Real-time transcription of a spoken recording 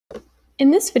In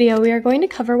this video, we are going to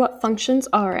cover what functions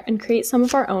are and create some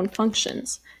of our own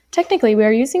functions. Technically, we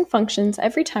are using functions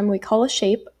every time we call a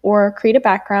shape or create a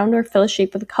background or fill a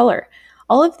shape with a color.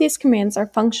 All of these commands are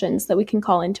functions that we can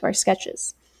call into our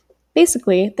sketches.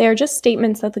 Basically, they are just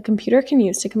statements that the computer can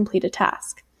use to complete a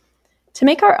task. To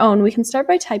make our own, we can start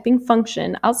by typing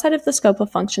function outside of the scope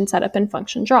of function setup and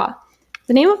function draw.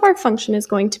 The name of our function is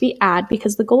going to be add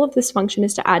because the goal of this function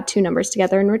is to add two numbers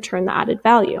together and return the added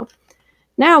value.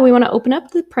 Now we want to open up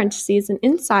the parentheses, and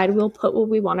inside we'll put what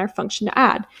we want our function to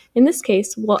add. In this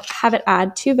case, we'll have it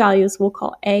add two values we'll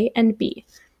call a and b.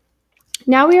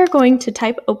 Now we are going to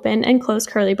type open and close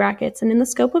curly brackets, and in the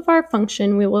scope of our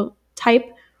function, we will type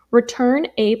return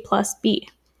a plus b.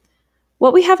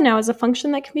 What we have now is a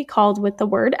function that can be called with the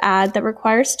word add that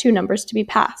requires two numbers to be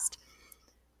passed.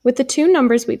 With the two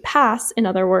numbers we pass, in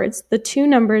other words, the two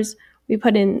numbers we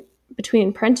put in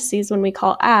between parentheses when we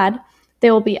call add, they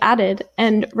will be added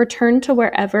and returned to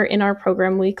wherever in our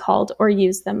program we called or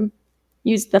used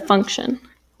the function.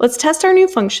 Let's test our new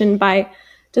function by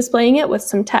displaying it with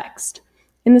some text.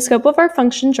 In the scope of our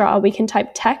function draw, we can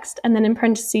type text and then in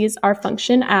parentheses our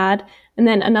function add, and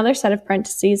then another set of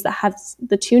parentheses that has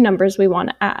the two numbers we want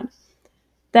to add.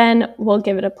 Then we'll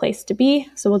give it a place to be,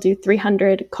 so we'll do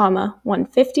 300,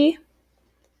 150.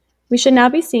 We should now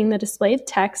be seeing the displayed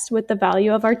text with the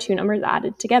value of our two numbers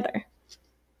added together.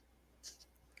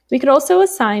 We could also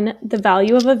assign the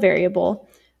value of a variable,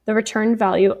 the return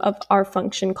value of our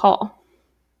function call.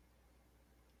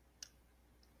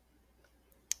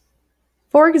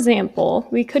 For example,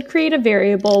 we could create a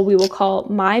variable we will call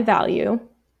myValue,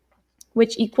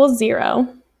 which equals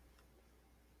 0.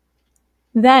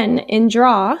 Then in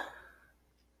draw,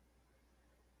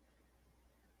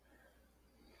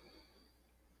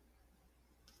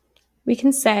 we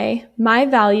can say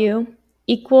myValue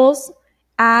equals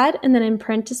add and then in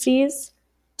parentheses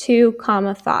 2,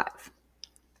 5.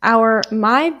 Our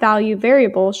myValue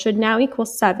variable should now equal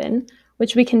 7,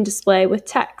 which we can display with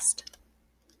text.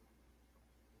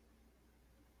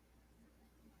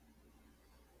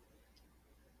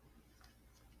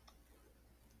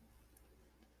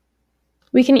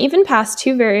 We can even pass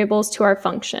two variables to our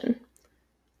function.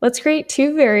 Let's create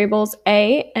two variables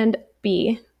a and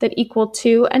b that equal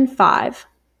 2 and 5.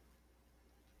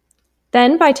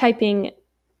 Then by typing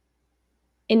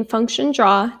in function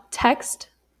draw text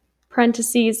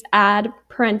parentheses add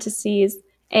parentheses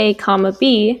a comma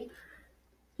b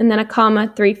and then a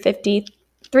comma 300,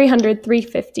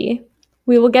 350,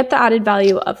 we will get the added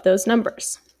value of those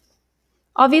numbers.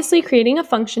 Obviously, creating a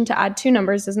function to add two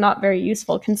numbers is not very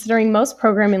useful considering most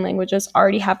programming languages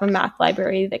already have a math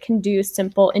library that can do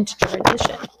simple integer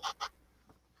addition.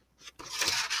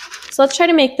 So let's try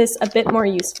to make this a bit more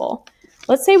useful.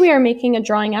 Let's say we are making a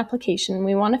drawing application and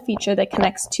we want a feature that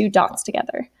connects two dots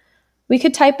together. We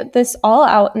could type this all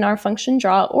out in our function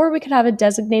draw, or we could have a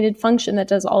designated function that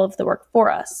does all of the work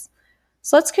for us.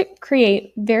 So let's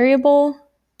create variable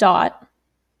dot.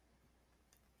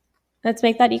 Let's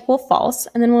make that equal false,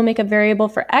 and then we'll make a variable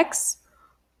for x,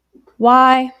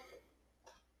 y,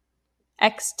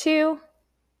 x2,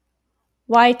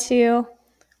 y2,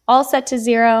 all set to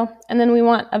 0, and then we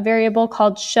want a variable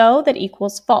called show that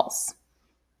equals false.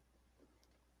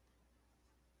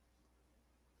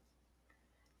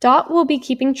 Dot will be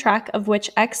keeping track of which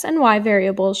x and y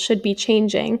variables should be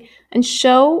changing, and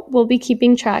show will be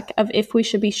keeping track of if we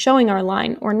should be showing our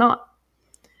line or not.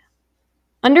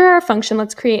 Under our function,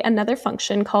 let's create another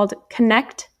function called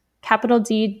connect, capital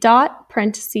D, dot,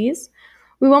 parentheses.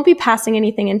 We won't be passing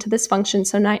anything into this function,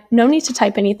 so no need to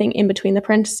type anything in between the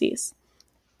parentheses.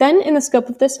 Then in the scope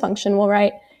of this function, we'll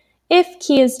write if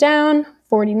key is down,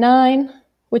 49,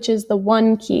 which is the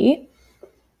 1 key,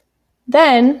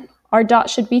 then our dot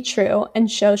should be true and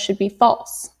show should be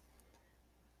false.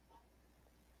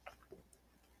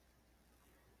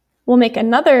 We'll make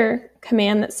another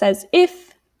command that says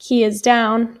if key is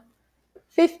down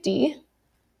 50,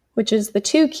 which is the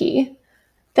 2 key,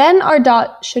 then our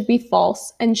dot should be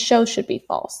false and show should be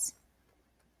false.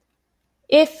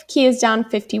 If key is down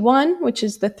 51, which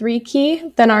is the 3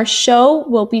 key, then our show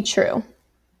will be true.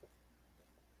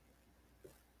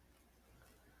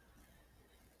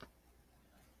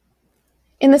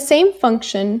 In the same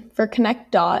function for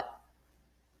connect dot,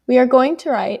 we are going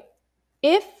to write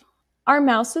if our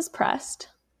mouse is pressed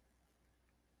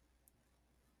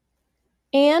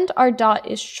and our dot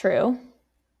is true,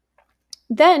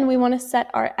 then we want to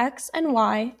set our x and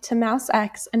y to mouse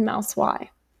x and mouse y.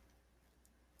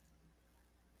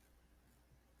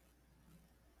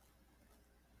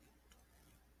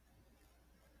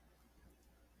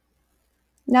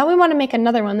 Now we want to make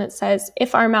another one that says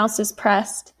if our mouse is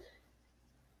pressed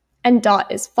and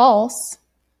dot is false,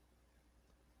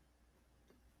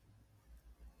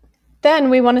 then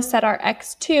we want to set our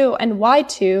x2 and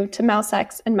y2 to mouse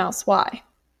x and mouse y.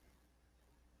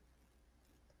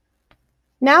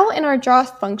 Now in our draw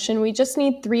function, we just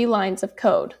need 3 lines of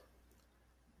code.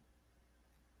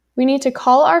 We need to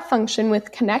call our function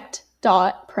with connect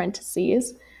dot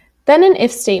parentheses, then an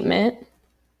if statement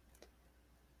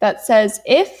that says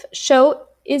if show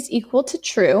is equal to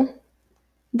true,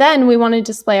 then we want to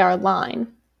display our line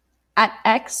at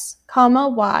x,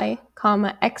 y,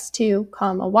 x2,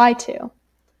 y2.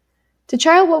 To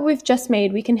try out what we've just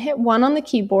made, we can hit 1 on the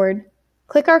keyboard,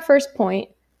 click our first point,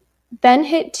 then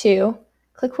hit 2,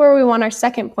 click where we want our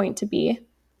second point to be,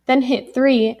 then hit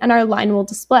 3, and our line will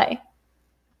display.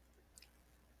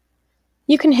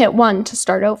 You can hit 1 to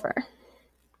start over.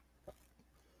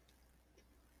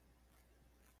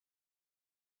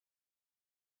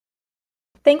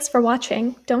 Thanks for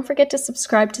watching. Don't forget to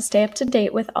subscribe to stay up to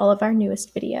date with all of our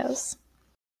newest videos.